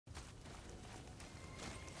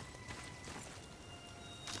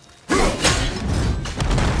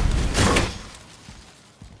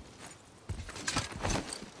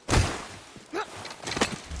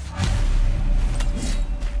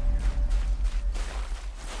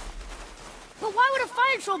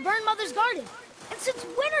patrol burned Mother's garden. And since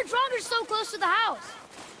when are Draugrs so close to the house?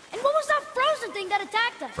 And what was that frozen thing that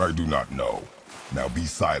attacked us? I do not know. Now be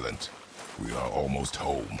silent. We are almost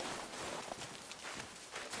home.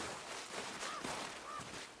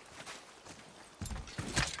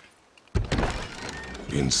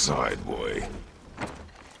 Inside, boy.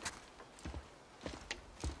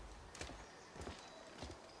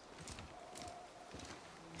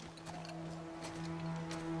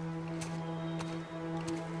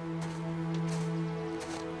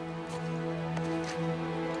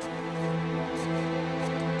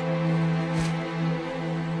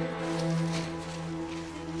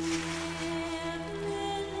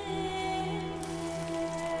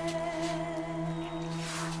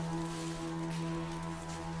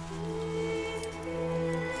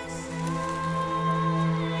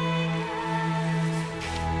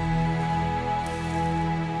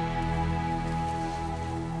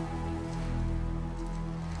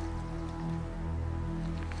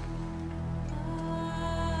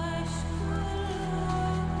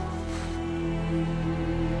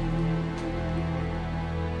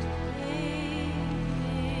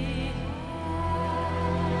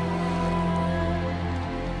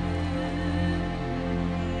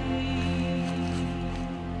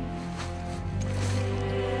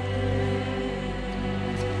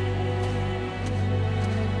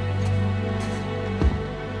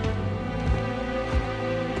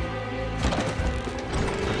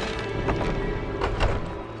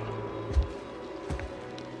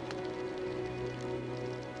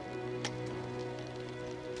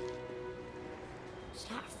 It's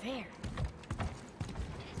not fair.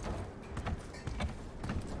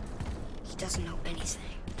 He doesn't know anything.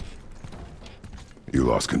 You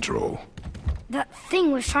lost control. That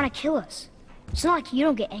thing was trying to kill us. It's not like you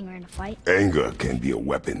don't get angry in a fight. Anger can be a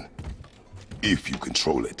weapon. If you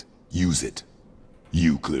control it, use it.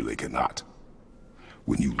 You clearly cannot.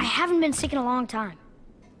 When you... I haven't been sick in a long time.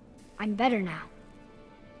 I'm better now.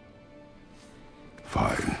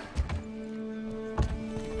 Fine.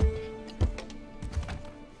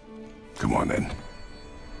 Come on, then.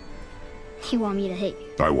 You want me to hit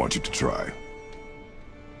you? I want you to try.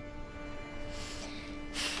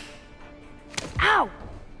 Ow!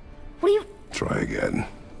 What are you... Try again.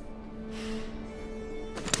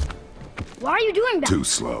 Why are you doing that? Too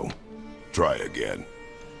slow. Try again.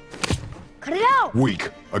 Cut it out!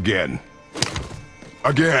 Weak. Again.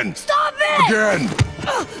 Again! Stop it! Again!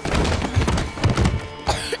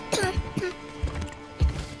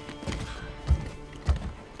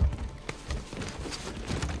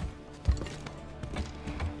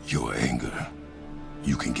 Your anger.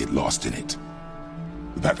 You can get lost in it.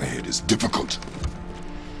 The path ahead is difficult.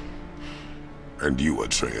 And you,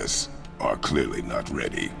 Atreus, are clearly not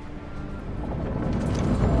ready.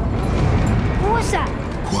 What was that?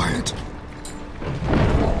 Quiet.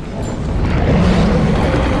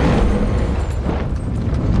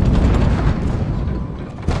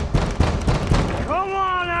 Come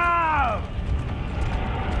on out!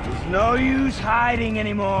 There's no use hiding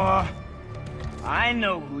anymore. I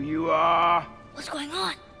know who you are. What's going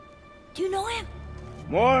on? Do you know him?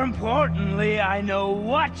 More importantly, I know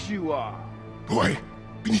what you are. Boy,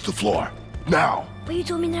 beneath the floor. Now! But you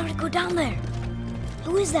told me never to go down there.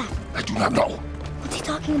 Who is that? I do not know. What's he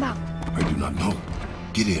talking about? I do not know.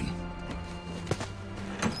 Get in.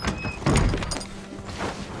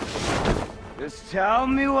 Just tell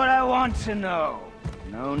me what I want to know.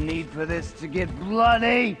 No need for this to get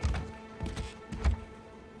bloody.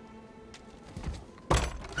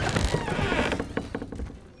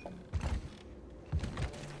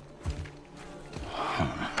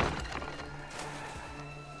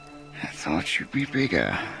 I thought you'd be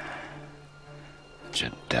bigger. But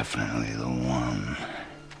you're definitely the one.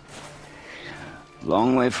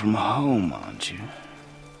 Long way from home, aren't you?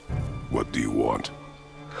 What do you want?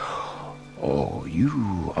 Oh,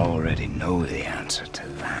 you already know the answer to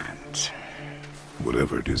that.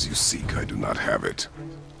 Whatever it is you seek, I do not have it.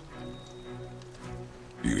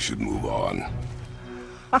 You should move on.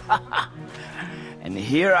 And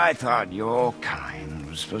here I thought your kind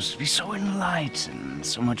was supposed to be so enlightened,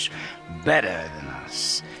 so much better than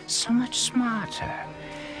us, so much smarter.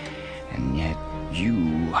 And yet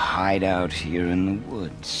you hide out here in the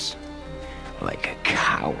woods, like a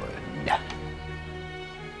coward.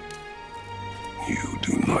 You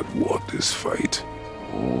do not want this fight.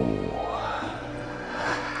 Oh,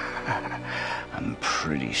 I'm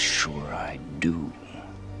pretty sure I do.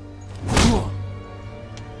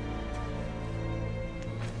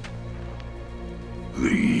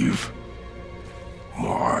 Leave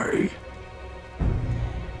my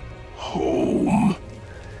home.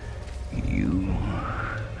 You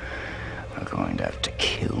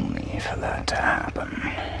that to happen.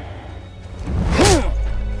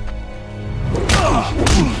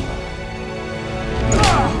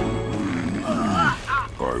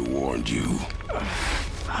 I warned you.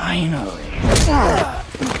 Finally.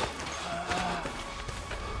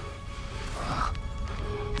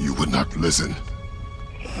 You would not listen.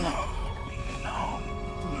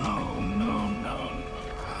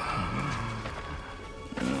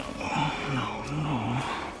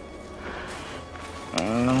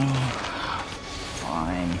 No.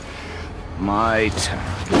 Fine. My turn.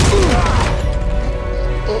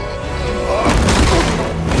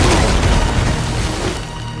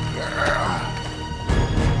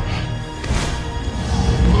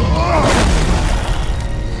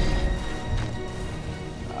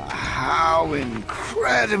 How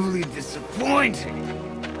incredibly disappointing.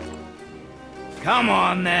 Come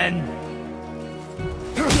on, then.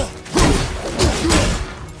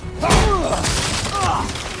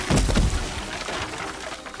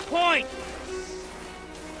 Point!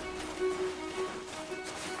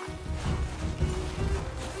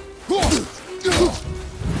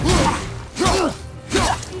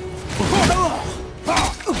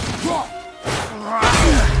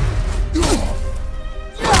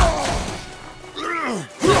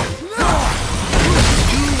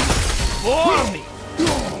 For me!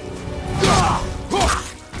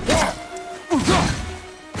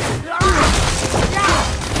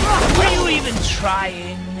 Are you even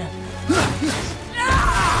trying?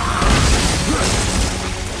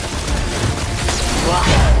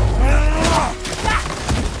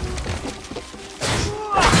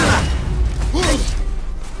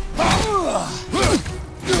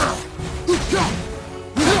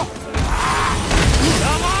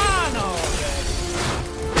 Come on already!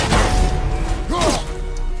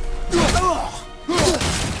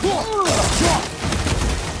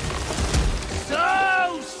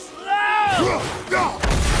 So slow!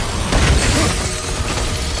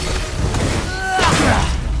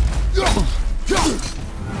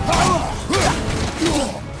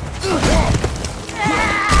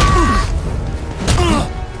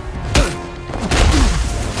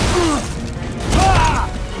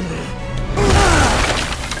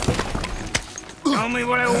 Tell me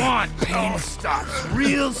what I want. Pain stops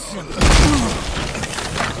real simple.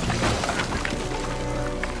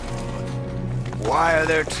 Why are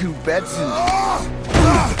there two beds in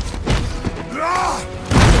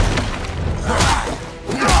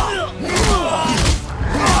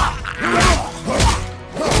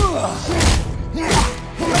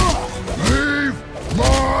Leave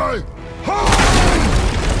my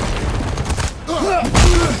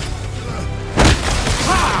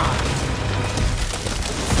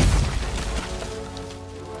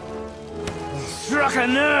Struck a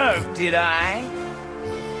nerve, did I?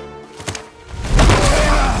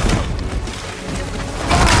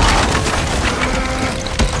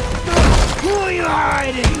 Who are you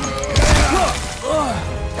hiding?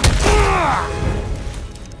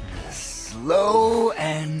 slow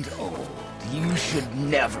and old? You should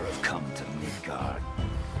never have come to Midgard.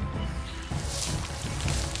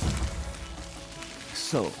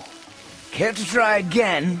 So, care to try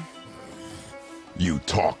again? You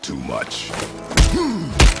talk too much.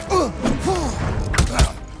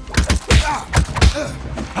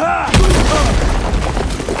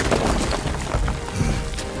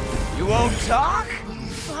 You won't talk?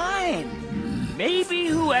 Fine. Maybe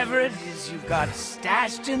whoever it is you've got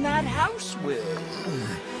stashed in that house will.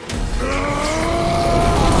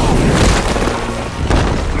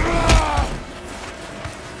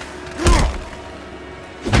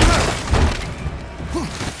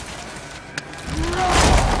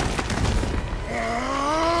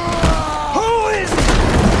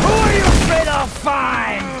 Who are you afraid I'll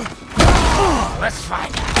find? Let's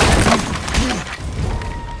find out.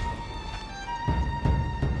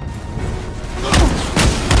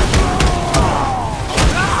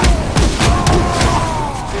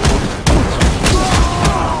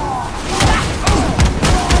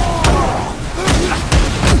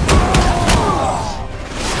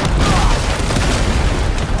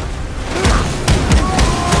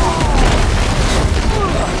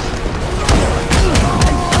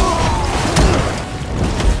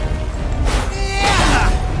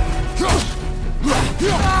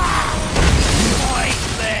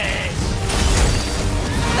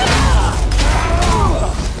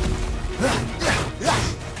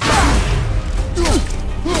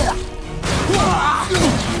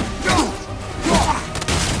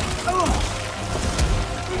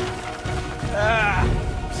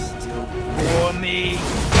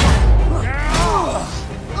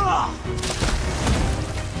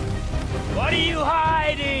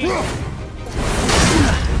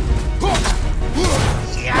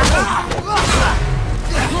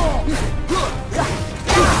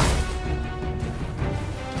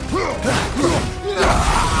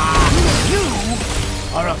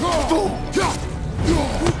 Are a fool!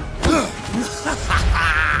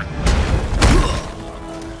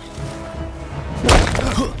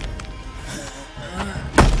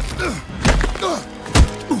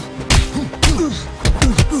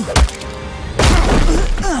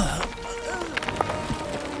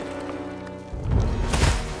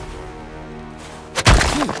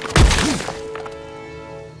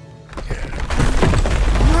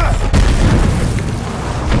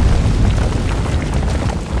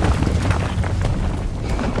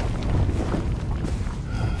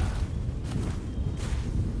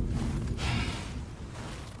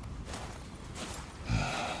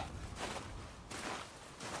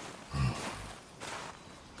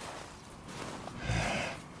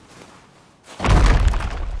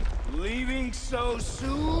 Leaving so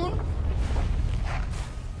soon?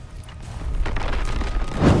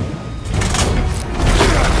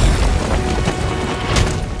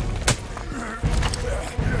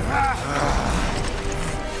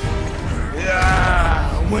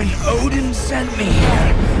 When Odin sent me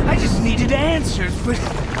here, I just needed answers, but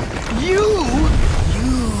you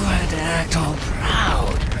had to act all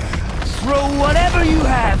proud. Throw whatever you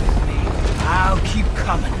have at me. I'll keep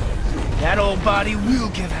coming. That old body will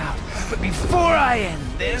give out. But before I end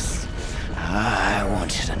this, I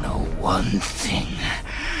want you to know one thing.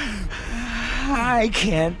 I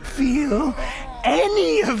can't feel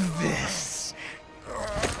any of this.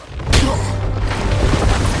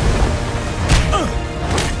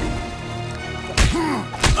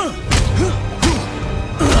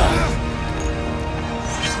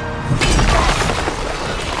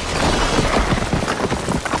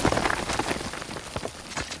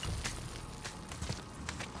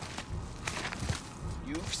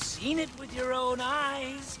 You've seen it with your own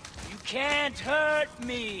eyes. You can't hurt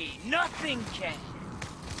me. Nothing can.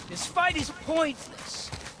 This fight is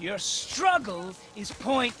pointless. Your struggle is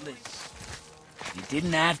pointless. It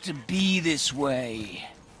didn't have to be this way.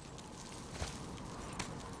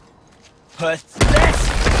 Pathetic!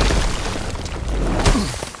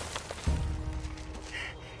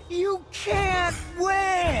 You can't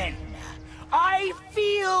win! I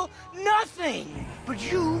feel nothing! But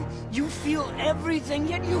you feel everything,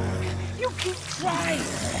 yet you keep trying.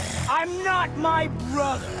 I'm not my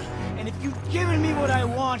brother, and if you'd given me what I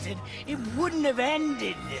wanted, it wouldn't have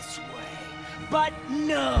ended this way. But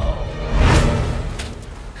no!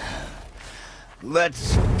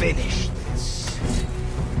 Let's finish this.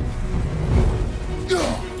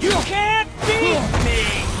 You can't beat me!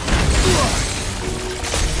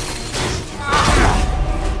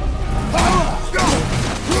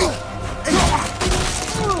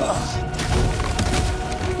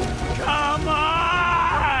 Come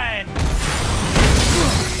on!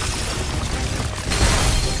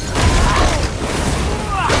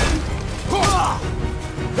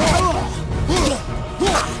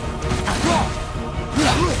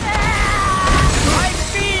 I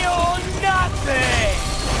feel nothing!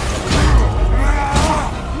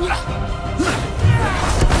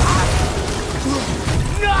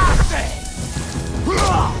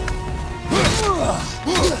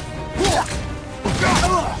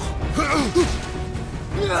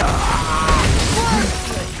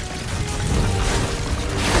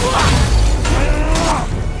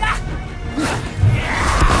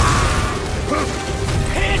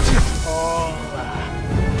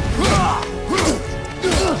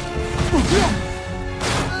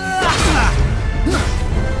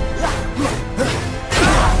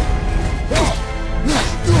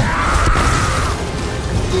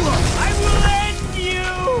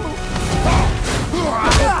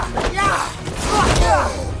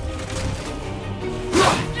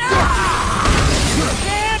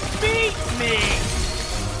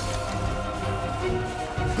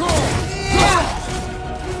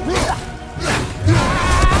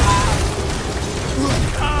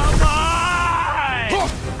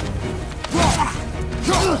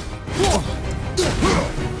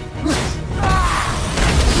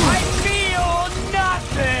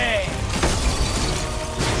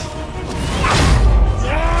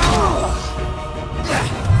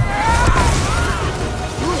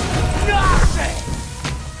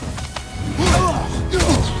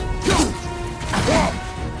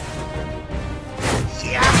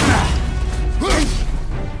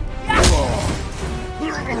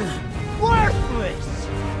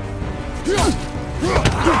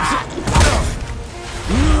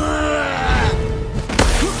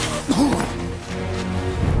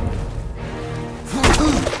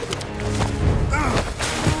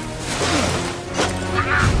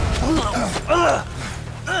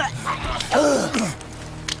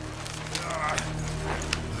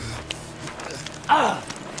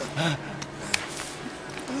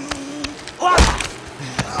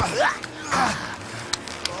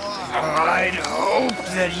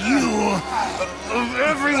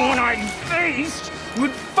 taste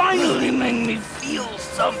would finally make me feel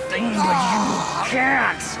something, but you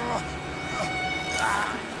can't.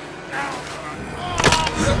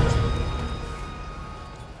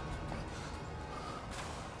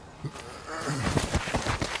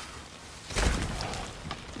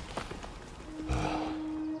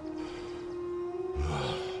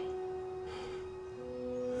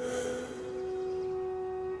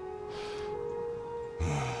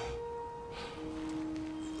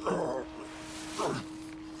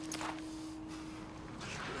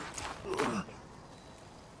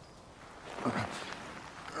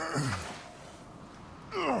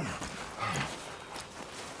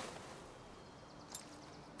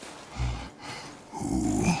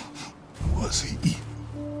 Was he?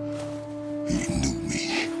 He knew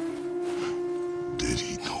me. Did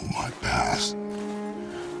he know my past?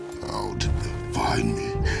 How did they find me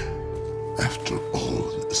after all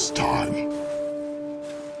this time?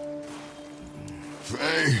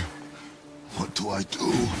 Faye, what do I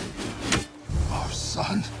do? Our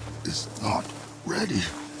son is not ready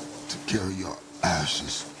to carry your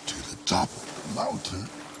ashes to the top of the mountain.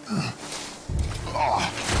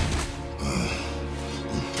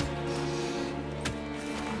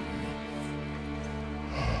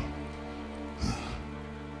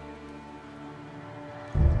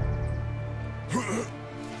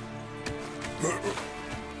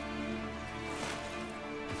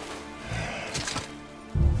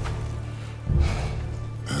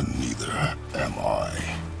 And neither am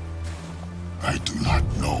I. I do not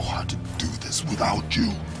know how to do this without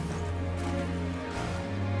you.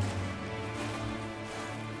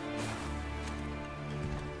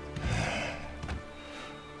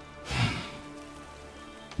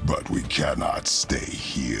 But we cannot stay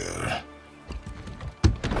here.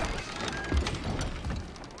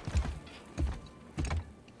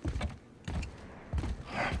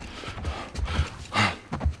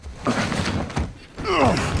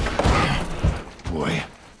 Boy.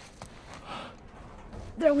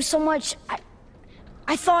 There was so much...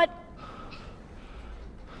 I thought...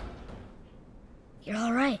 You're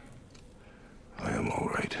all right. I am all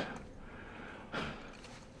right.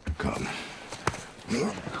 Come.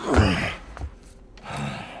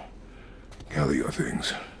 Gather your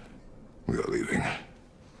things. We are leaving.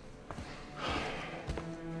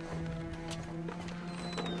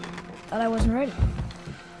 Thought I wasn't ready.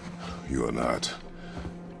 You are not.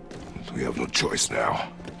 We have no choice now.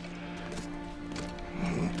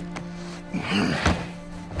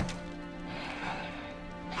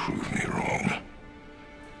 Prove me wrong.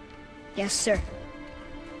 Yes, sir.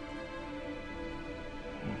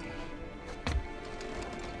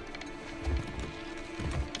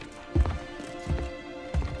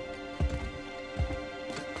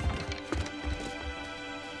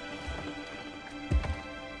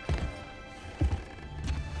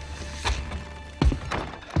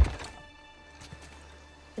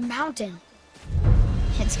 The mountain.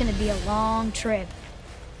 It's gonna be a long trip.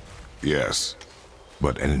 Yes,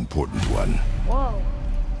 but an important one. Whoa.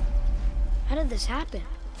 How did this happen?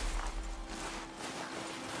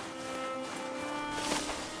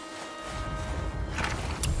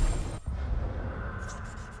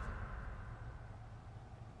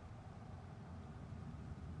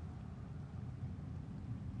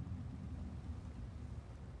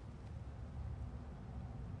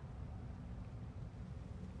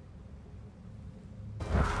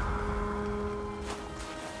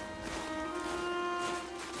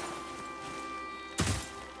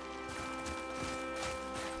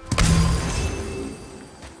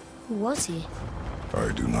 Who was he?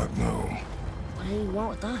 I do not know. What did he want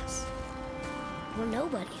with us? We're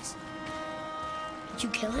nobodies. Did you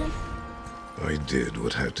kill him? I did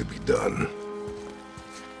what had to be done.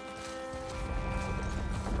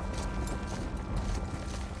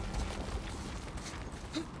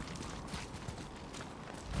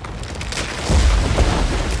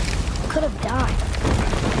 Could have died.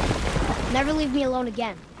 Never leave me alone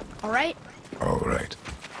again, all right? All right.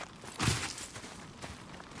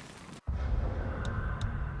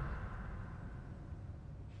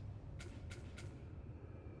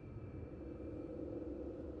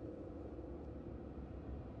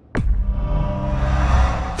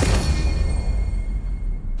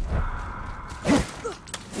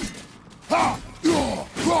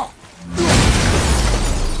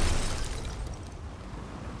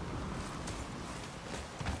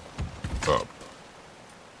 Up.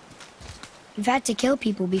 You've had to kill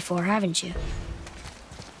people before, haven't you?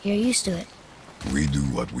 You're used to it. We do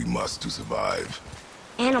what we must to survive.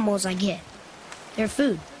 Animals, I get. They're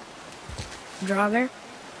food. Draugr,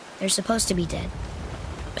 they're supposed to be dead.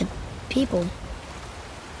 But people,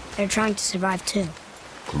 They're trying to survive too.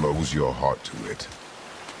 Close your heart to it.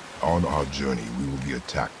 On our journey, we will be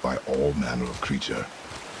attacked by all manner of creature.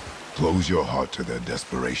 Close your heart to their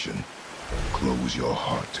desperation. Close your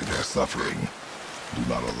heart to their suffering. Do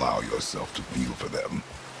not allow yourself to feel for them.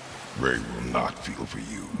 They will not feel for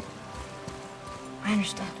you. I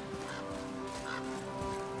understand.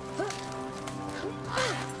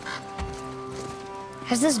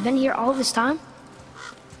 Has this been here all this time?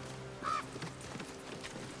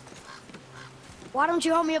 Why don't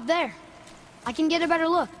you help me up there? I can get a better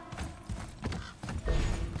look.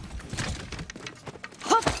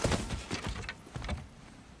 Hup!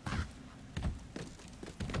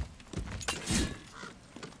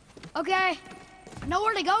 Okay, I know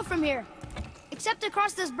where to go from here, except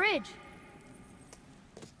across this bridge.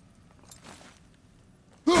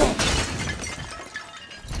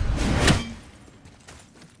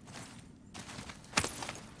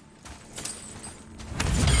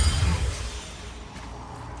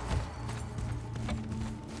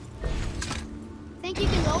 Think you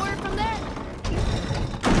can lower it from there?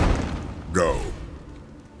 Go.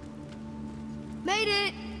 Made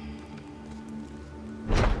it!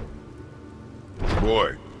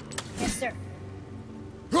 Boy. Yes, sir.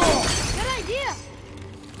 Good idea!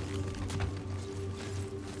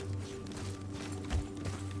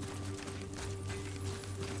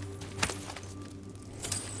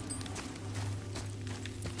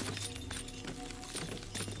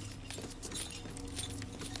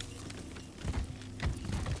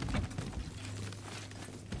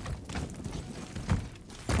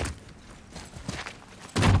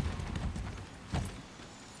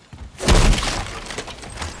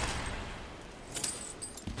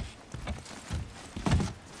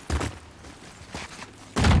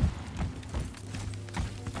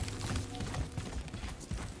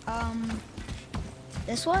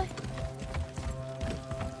 This way?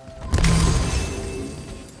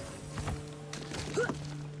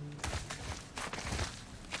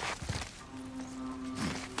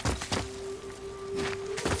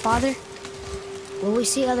 Father, will we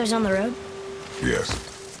see others on the road? Yes.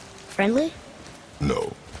 Friendly?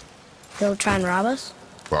 No. They'll try and rob us?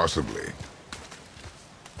 Possibly.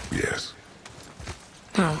 Yes.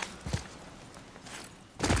 Oh.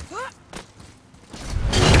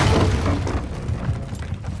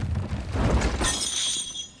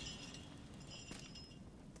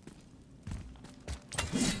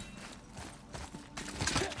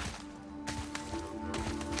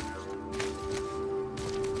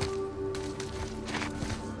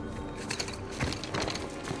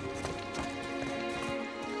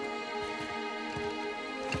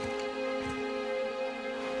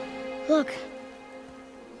 Look.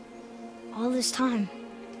 All this time,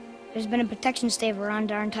 there's been a protection stave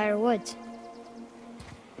around our entire woods.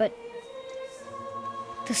 But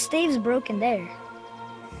the stave's broken there.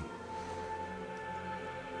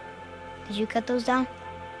 Did you cut those down?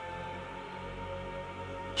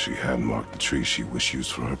 She hand marked the tree she wished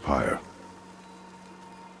used for her pyre.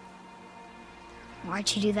 Why'd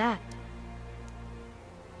she do that?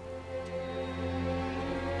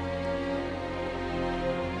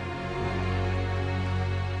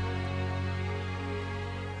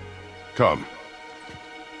 Come.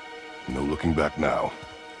 No looking back now.